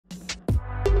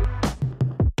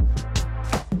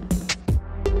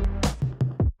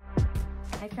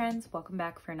friends, welcome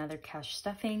back for another cash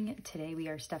stuffing. Today we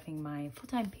are stuffing my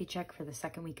full-time paycheck for the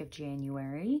second week of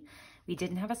January. We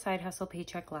didn't have a side hustle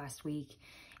paycheck last week,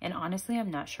 and honestly I'm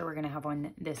not sure we're gonna have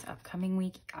one this upcoming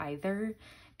week either,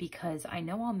 because I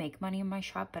know I'll make money in my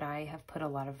shop, but I have put a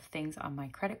lot of things on my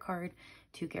credit card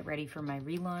to get ready for my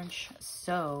relaunch.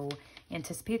 So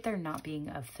anticipate there not being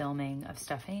a filming of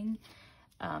stuffing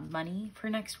money for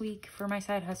next week for my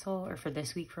side hustle, or for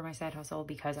this week for my side hustle,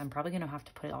 because I'm probably going to have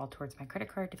to put it all towards my credit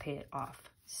card to pay it off.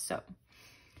 So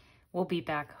we'll be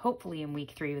back hopefully in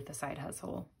week 3 with the side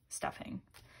hustle stuffing.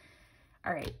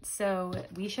 All right, so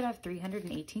we should have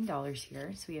 $318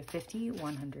 here. So we have 50,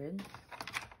 100,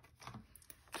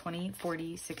 20,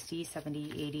 40, 60,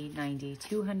 70, 80, 90,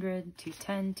 200,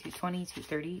 210, 220,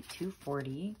 230,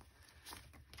 240.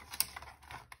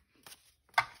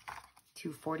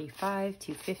 245,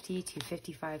 250,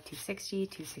 255, 260,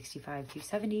 265,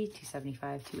 270,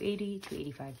 275, 280,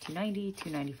 285, 290,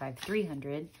 295,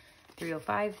 300,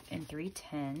 305, and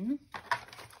 310,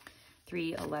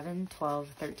 311, 12,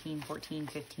 13, 14,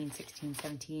 15, 16,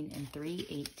 17, and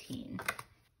 318.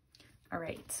 All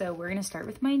right, so we're gonna start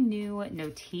with my new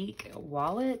Notique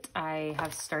wallet. I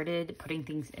have started putting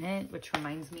things in it, which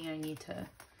reminds me I need to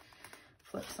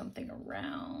flip something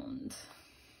around.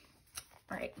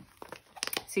 All right.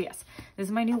 So yes, this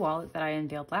is my new wallet that I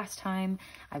unveiled last time.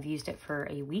 I've used it for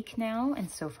a week now,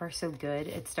 and so far so good.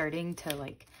 It's starting to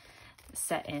like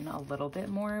set in a little bit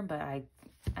more, but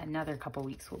another couple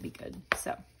weeks will be good.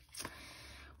 So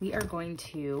we are going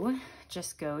to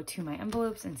just go to my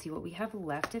envelopes and see what we have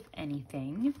left, if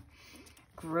anything.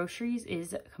 Groceries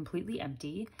is completely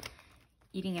empty.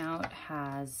 Eating out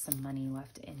has some money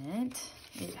left in it.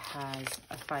 It has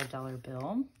a $5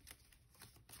 bill.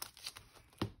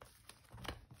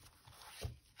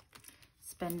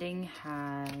 Spending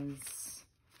has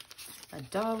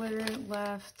 $1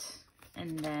 left,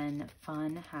 and then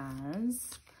fun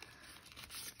has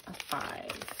a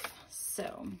 5.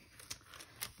 So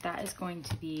that is going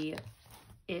to be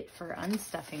it for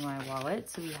unstuffing my wallet.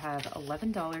 So we have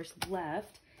 $11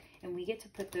 left, and we get to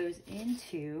put those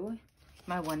into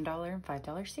my $1 and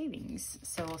 $5 savings.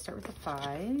 So we'll start with the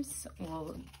 5s.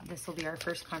 Well, this will be our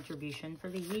first contribution for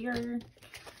the year,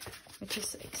 which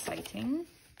is exciting.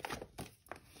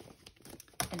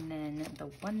 And then the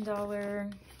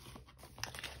 $1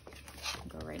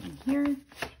 go right in here.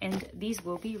 And these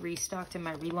will be restocked in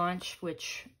my relaunch,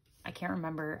 which I can't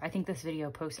remember. I think this video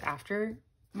posts after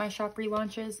my shop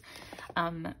relaunches.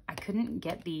 I couldn't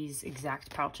get these exact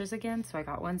pouches again, so I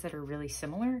got ones that are really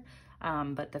similar,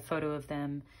 but the photo of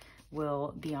them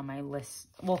will be on my list.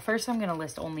 Well, first I'm gonna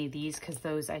list only these, because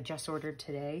those I just ordered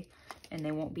today and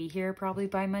they won't be here probably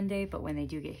by Monday, but when they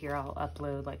do get here, I'll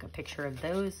upload like a picture of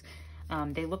those.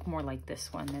 They look more like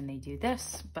this one than they do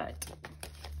this, but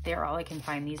they're all I can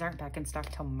find. These aren't back in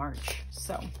stock till March,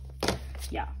 so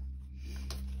yeah.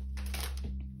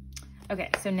 Okay,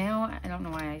 so now I don't know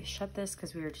why I shut this,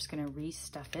 because we were just gonna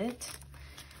restuff it.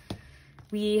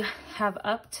 We have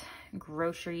upped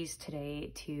groceries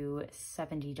today to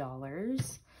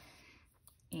 $70,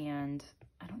 and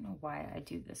I don't know why I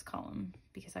do this column,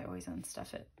 because I always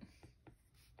unstuff it.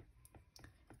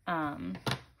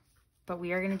 But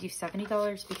we are going to do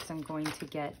 $70 because I'm going to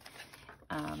get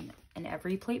an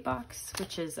every plate box,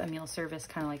 which is a meal service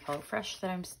kind of like HelloFresh that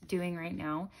I'm doing right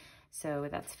now. So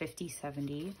that's 50,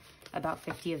 70. About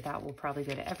 50 of that will probably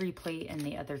go to every plate, and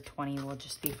the other 20 will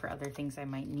just be for other things I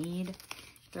might need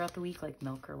throughout the week, like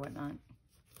milk or whatnot.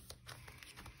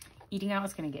 Eating out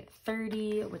is going to get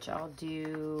 30, which I'll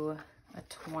do a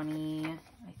 20,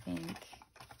 I think,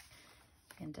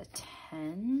 and a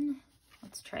 10.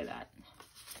 Let's try that.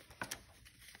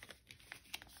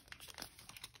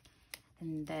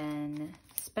 And then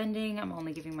spending, I'm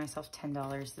only giving myself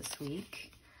 $10 this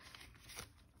week,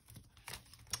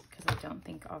 because I don't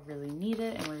think I'll really need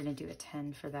it, and we're gonna do a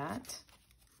 10 for that.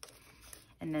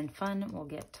 And then fun will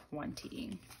get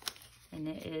 20. And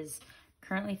it is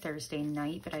currently Thursday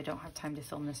night, but I don't have time to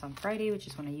film this on Friday, which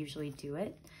is when I usually do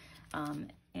it.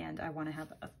 And I wanna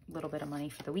have a little bit of money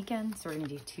for the weekend, so we're gonna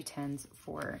do 2 10s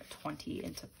for 20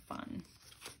 into fun.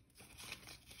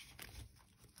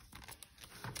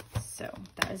 So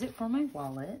that is it for my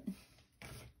wallet.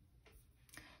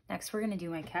 Next, we're gonna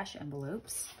do my cash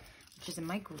envelopes, which is in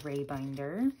my gray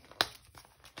binder,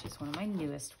 which is one of my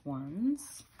newest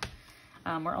ones.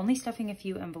 We're only stuffing a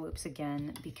few envelopes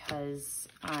again because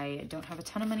I don't have a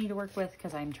ton of money to work with,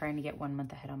 because I'm trying to get 1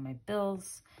 month ahead on my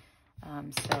bills.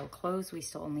 So clothes, we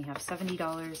still only have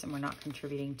 $70, and we're not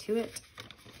contributing to it.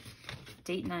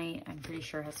 Date night, I'm pretty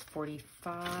sure has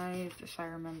 45, if I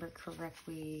remember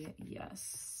correctly.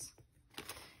 Yes.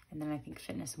 And then I think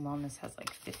fitness and wellness has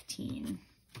like 15.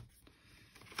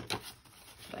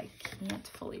 But I can't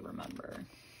fully remember.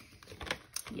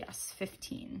 Yes,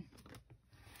 15.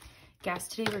 Gas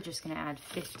today, we're just gonna add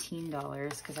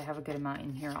 $15 because I have a good amount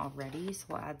in here already. So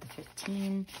we'll add the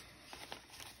 15.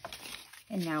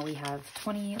 And now we have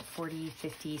 20, 40,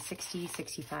 50, 60,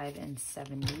 65, and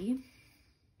 70.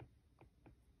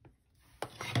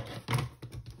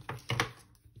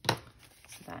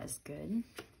 So that is good.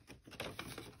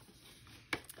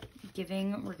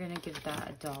 Giving, we're gonna give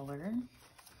that $1.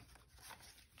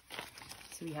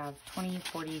 So we have 20,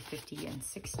 40, 50, and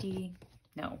 60.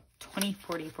 No, 20,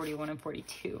 40, 41, and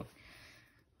 42.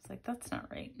 It's like, that's not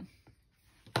right.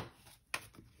 So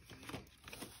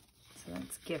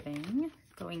that's giving.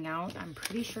 Going out, I'm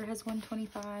pretty sure has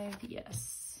 125.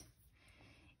 Yes,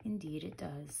 indeed it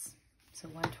does. So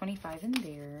 125 in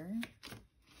there.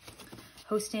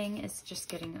 Hosting is just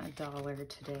getting $1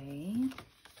 today.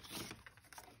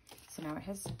 So now it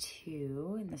has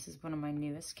 2, and this is one of my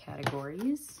newest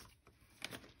categories.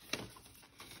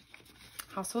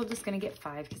 Household is going to get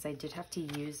 5 because I did have to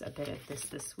use a bit of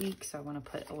this week, so I want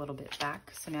to put a little bit back.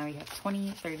 So now we have 20,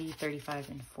 30, 35,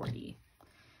 and 40.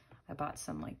 I bought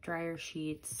some like dryer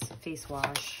sheets, face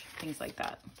wash, things like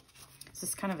that. This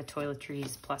is kind of a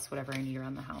toiletries plus whatever I need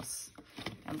around the house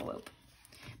envelope.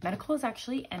 Medical is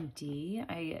actually empty.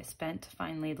 I spent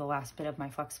finally the last bit of my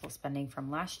flexible spending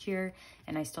from last year,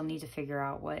 and I still need to figure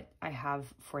out what I have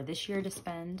for this year to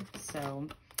spend. So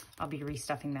I'll be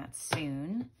restuffing that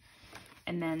soon.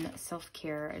 And then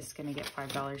self-care is going to get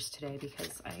 $5 today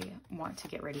because I want to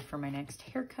get ready for my next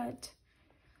haircut.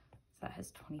 So that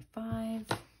has 25.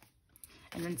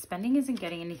 And then spending isn't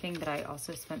getting anything, but I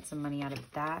also spent some money out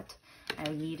of that. I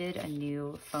needed a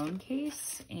new phone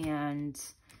case and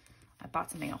I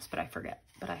bought something else, but I forget.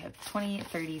 But I have 20,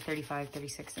 30, 35,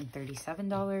 36, and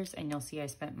 $37. And you'll see I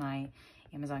spent my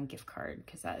Amazon gift card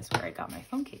because that is where I got my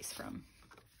phone case from.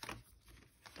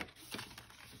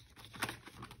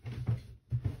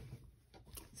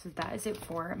 So that is it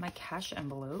for my cash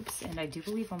envelopes. And I do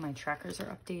believe all my trackers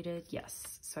are updated.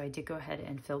 Yes. So I did go ahead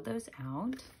and fill those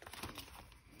out.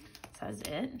 So that's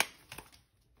it.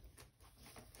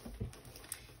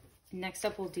 Next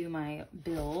up, we'll do my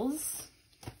bills,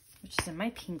 which is in my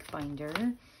pink binder.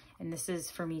 And this is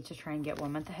for me to try and get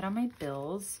 1 month ahead on my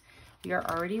bills. We are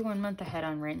already 1 month ahead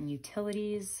on rent and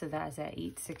utilities. So that is at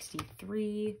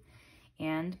 $863.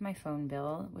 And my phone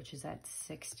bill, which is at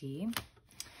 $60.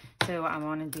 So I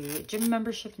want to do gym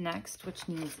membership next, which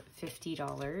needs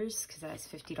 $50 because that's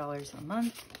 $50 a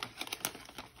month.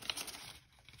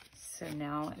 So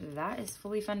now that is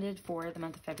fully funded for the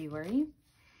month of February.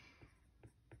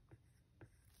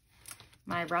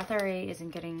 My Roth IRA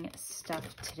isn't getting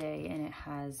stuffed today and it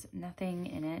has nothing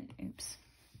in it. Oops.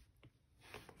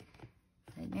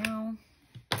 Right now,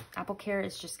 Apple Care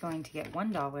is just going to get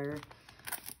 $1.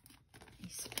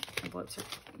 These envelopes are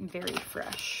very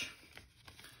fresh.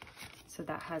 So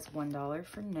that has $1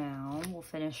 for now. We'll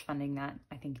finish funding that,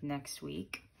 I think, next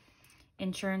week.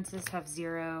 Insurances have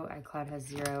 0, iCloud has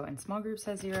 0, and small groups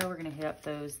has 0. We're gonna hit up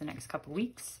those the next couple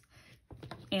weeks.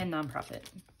 And nonprofit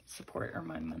support or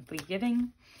my monthly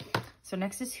giving. So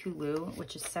next is Hulu,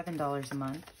 which is $7 a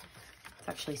month. It's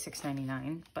actually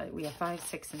 $6.99, but we have 5,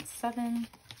 6, and 7.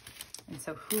 And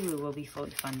so Hulu will be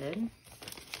fully funded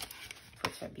for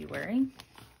February.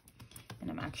 And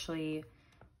I'm actually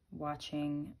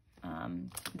watching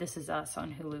This Is Us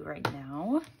on Hulu right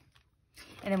now.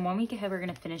 And then 1 week ahead, we're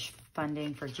going to finish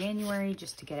funding for January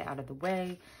just to get it out of the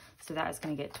way. So that is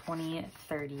going to get $20,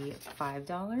 $30,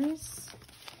 $5.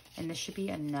 And this should be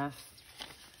enough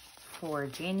for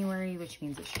January, which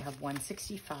means it should have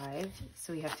 $165.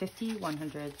 So we have 50,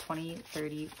 100, 20,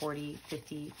 30, 40,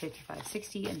 50, 55,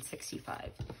 60, and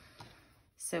 65.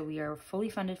 So we are fully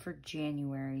funded for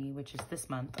January, which is this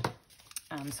month.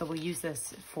 So we'll use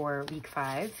this for week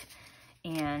 5.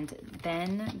 And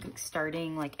then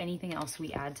starting, like, anything else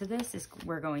we add to this is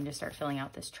we're going to start filling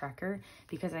out this tracker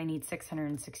because I need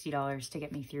 $660 to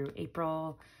get me through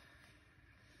April,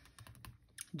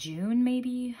 June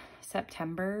maybe,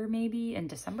 September maybe, and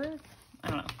December. I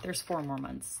don't know. There's 4 more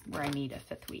months where I need a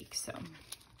 5th week. So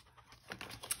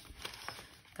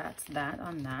that's that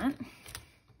on that.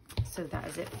 So that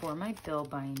is it for my bill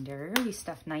binder. We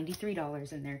stuffed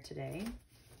 $93 in there today.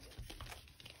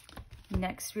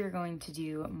 Next, we are going to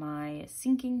do my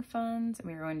sinking funds, and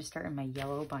we are going to start in my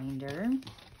yellow binder.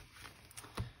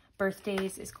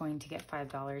 Birthdays is going to get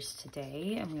 $5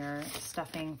 today, and we are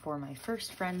stuffing for my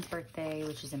first friend's birthday,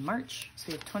 which is in March. So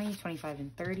we have 20, 25,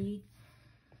 and 30.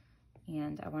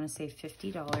 And I want to save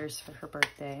 $50 for her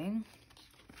birthday.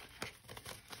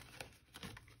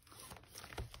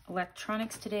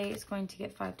 Electronics today is going to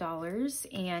get $5,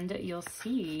 and you'll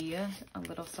see a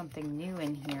little something new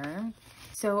in here.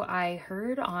 So I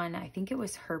heard on, I think it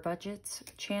was Her Budget's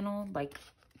channel, like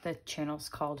the channel's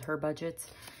called Her Budgets,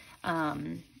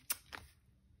 and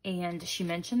she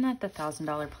mentioned that the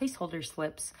 $1,000 placeholder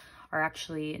slips are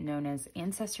actually known as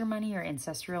ancestor money or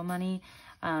ancestral money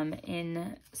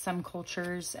in some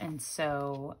cultures. And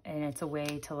it's a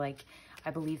way to, like, I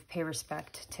believe, pay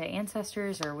respect to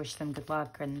ancestors or wish them good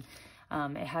luck. And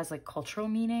it has like cultural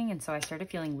meaning. And so I started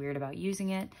feeling weird about using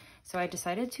it. So I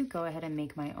decided to go ahead and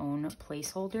make my own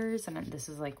placeholders. And this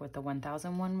is like what the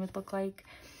 1,000 one would look like.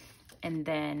 And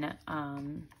then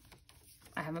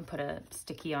I haven't put a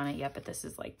sticky on it yet, but this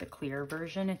is like the clear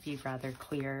version if you'd rather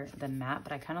clear than matte,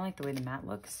 but I kind of like the way the matte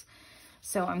looks.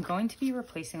 So I'm going to be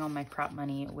replacing all my prop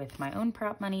money with my own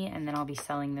prop money, and then I'll be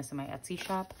selling this in my Etsy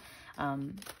shop.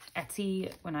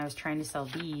 Etsy, when I was trying to sell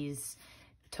these,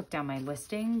 took down my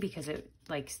listing because it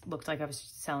like looked like I was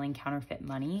selling counterfeit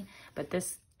money, but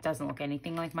this doesn't look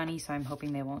anything like money, so I'm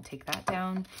hoping they won't take that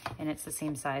down. And it's the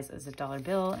same size as a dollar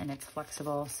bill, and it's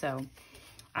flexible, so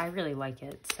I really like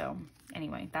it. So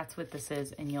anyway, that's what this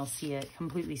is, and you'll see it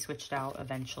completely switched out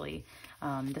eventually.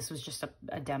 This was just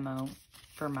a demo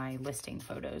for my listing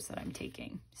photos that I'm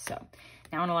taking. So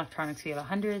now in electronics, we have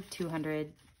 100,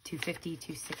 200, 250,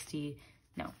 260,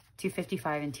 no,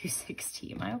 255 and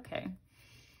 260. Am I okay?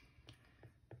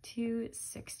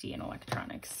 260 in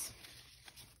electronics.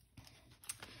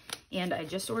 And I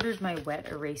just ordered my wet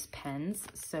erase pens,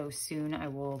 so soon I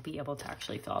will be able to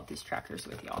actually fill out these trackers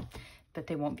with y'all, but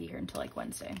they won't be here until like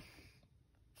Wednesday.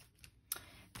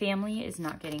 Family is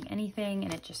not getting anything,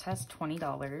 and it just has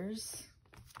 $20.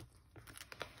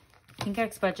 Pink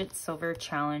X Budget Silver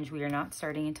Challenge, we are not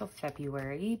starting until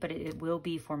February, but it will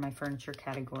be for my furniture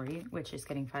category, which is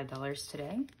getting $5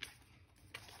 today.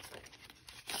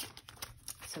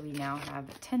 So we now have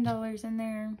 $10 in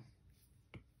there.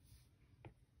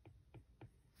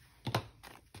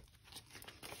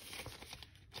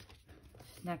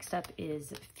 Next up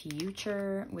is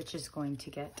Future, which is going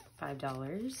to get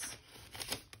 $5.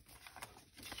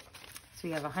 So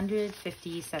we have 100,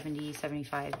 50, 70,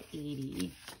 75,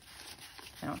 80.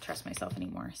 I don't trust myself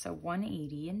anymore. So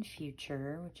 180 in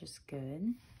Future, which is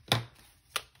good.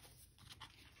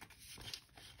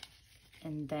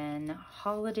 And then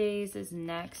Holidays is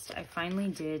next. I finally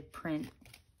did print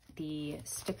the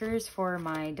stickers for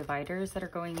my dividers that are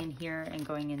going in here and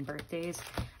going in birthdays.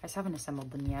 I just haven't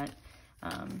assembled them yet,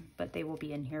 but they will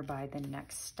be in here by the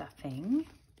next stuffing.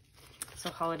 So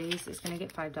Holidays is going to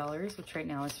get $5, which right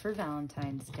now is for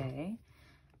Valentine's Day.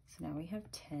 So now we have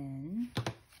 10.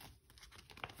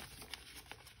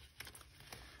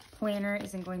 Planner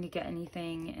isn't going to get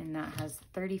anything, and that has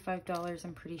 $35,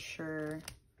 I'm pretty sure.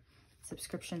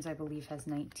 Subscriptions, I believe, has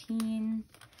 19.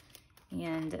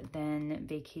 And then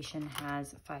Vacation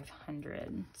has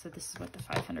 500. So this is what the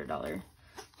 $500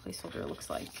 placeholder looks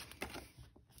like.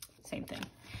 Same thing.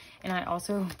 And I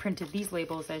also printed these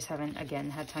labels. I just haven't,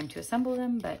 again, had time to assemble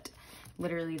them, but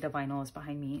literally the vinyl is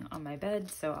behind me on my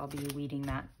bed, so I'll be weeding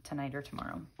that tonight or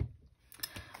tomorrow.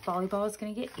 Volleyball is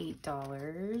going to get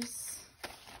 $8.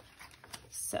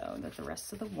 So that the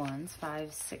rest of the ones,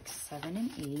 5, 6, 7,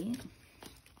 and 8.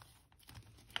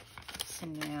 So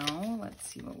now let's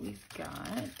see what we've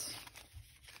got.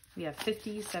 We have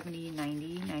 50, 70,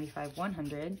 90, 95,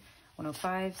 100.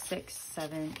 105, 6,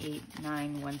 7, 8,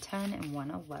 9, 110, and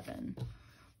 111.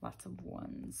 Lots of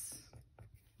ones.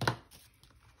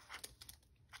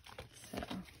 So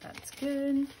that's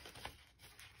good.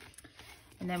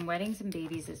 And then Weddings and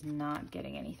Babies is not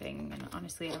getting anything. And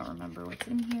honestly, I don't remember what's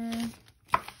in here.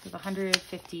 We have 100,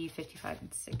 50, 55,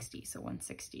 and 60. So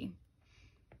 160.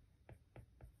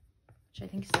 Which I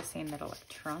think is the same that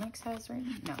Electronics has right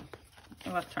now.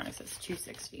 No, Electronics has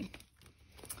 260.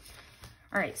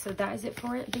 All right, so that is it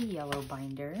for the yellow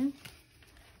binder.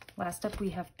 Last up, we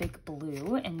have Big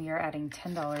Blue, and we are adding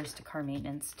 $10 to car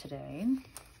maintenance today.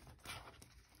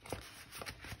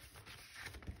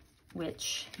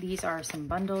 Which, these are some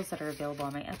bundles that are available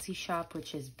on my Etsy shop,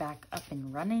 which is back up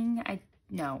and running.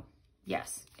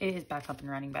 Yes, it is back up and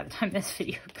running by the time this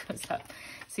video goes up.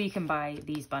 So you can buy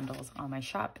these bundles on my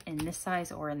shop in this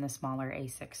size or in the smaller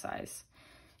A6 size.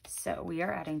 So we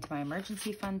are adding to my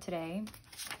emergency fund today.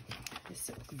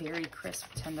 This very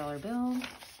crisp $10 bill.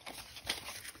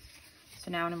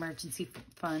 So now in emergency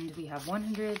fund, we have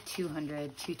 100,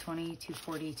 200, 220,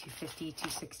 240, 250,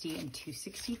 260, and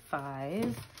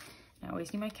 265. I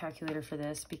always need my calculator for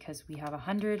this because we have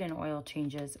 100 in oil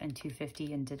changes and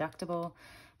 250 in deductible.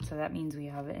 So that means we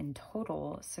have in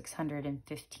total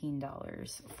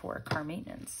 $615 for car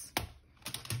maintenance.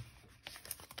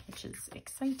 which is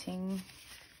exciting.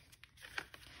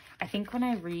 I think when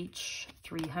I reach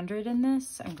 300 in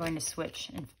this, I'm going to switch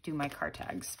and do my car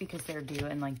tags because they're due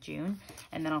in like June,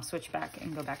 and then I'll switch back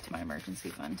and go back to my emergency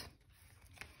fund.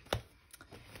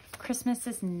 Christmas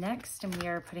is next, and we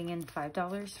are putting in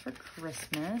 $5 for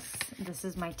Christmas. This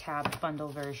is my tab bundle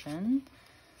version,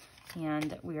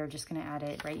 and we are just going to add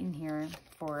it right in here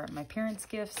for my parents'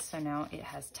 gifts. So now it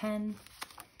has 10,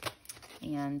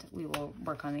 and we will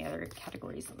work on the other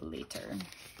categories later.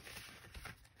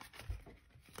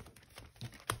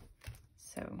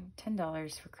 So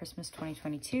 $10 for Christmas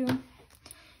 2022.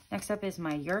 Next up is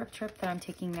my Europe trip that I'm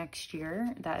taking next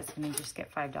year. That is going to just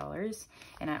get $5.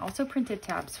 And I also printed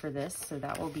tabs for this, so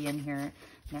that will be in here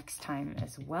next time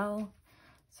as well.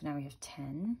 So now we have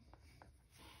 10.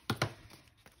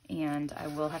 And I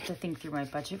will have to think through my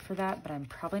budget for that, but I'm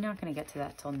probably not going to get to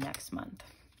that till next month.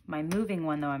 My moving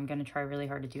one, though, I'm going to try really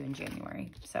hard to do in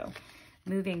January. So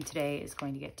moving today is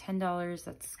going to get $10.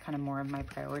 That's kind of more of my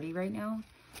priority right now,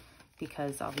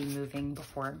 because I'll be moving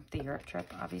before the Europe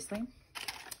trip, obviously.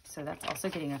 So that's also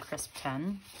getting a crisp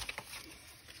 10.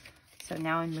 So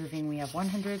now in moving, we have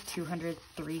 $100, $200,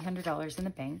 $300 in the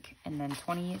bank, and then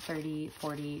 20, 30,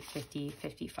 40, 50,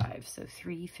 55. So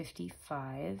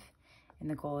 $355, and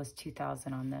the goal is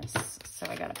 2,000 on this. So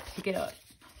I gotta pick it up.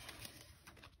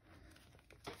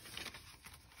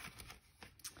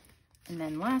 And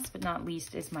then last but not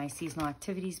least is my seasonal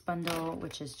activities bundle,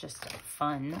 which is just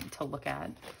fun to look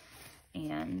at.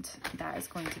 And that is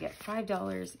going to get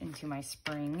 $5 into my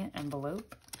spring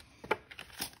envelope.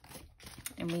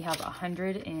 And we have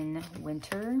 100 in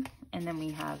winter, and then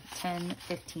we have 10,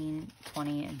 15,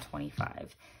 20, and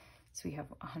 25. So we have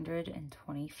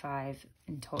 125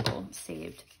 in total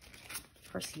saved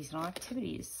for seasonal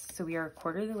activities. So we are a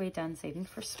quarter of the way done saving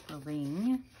for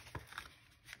spring,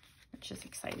 which is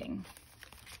exciting.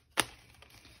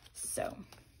 So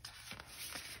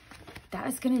that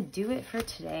is going to do it for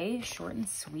today. Short and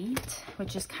sweet,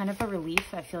 which is kind of a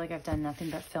relief. I feel like I've done nothing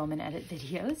but film and edit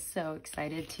videos. So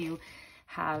excited to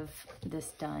have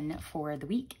this done for the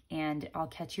week. And I'll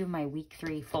catch you in my week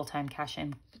 3 full-time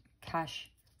And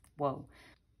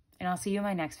I'll see you in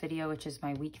my next video, which is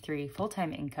my week 3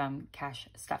 full-time income cash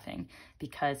stuffing.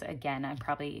 Because again, I'm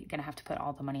probably going to have to put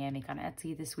all the money I make on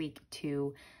Etsy this week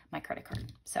to my credit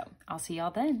card. So I'll see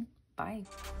y'all then. Bye.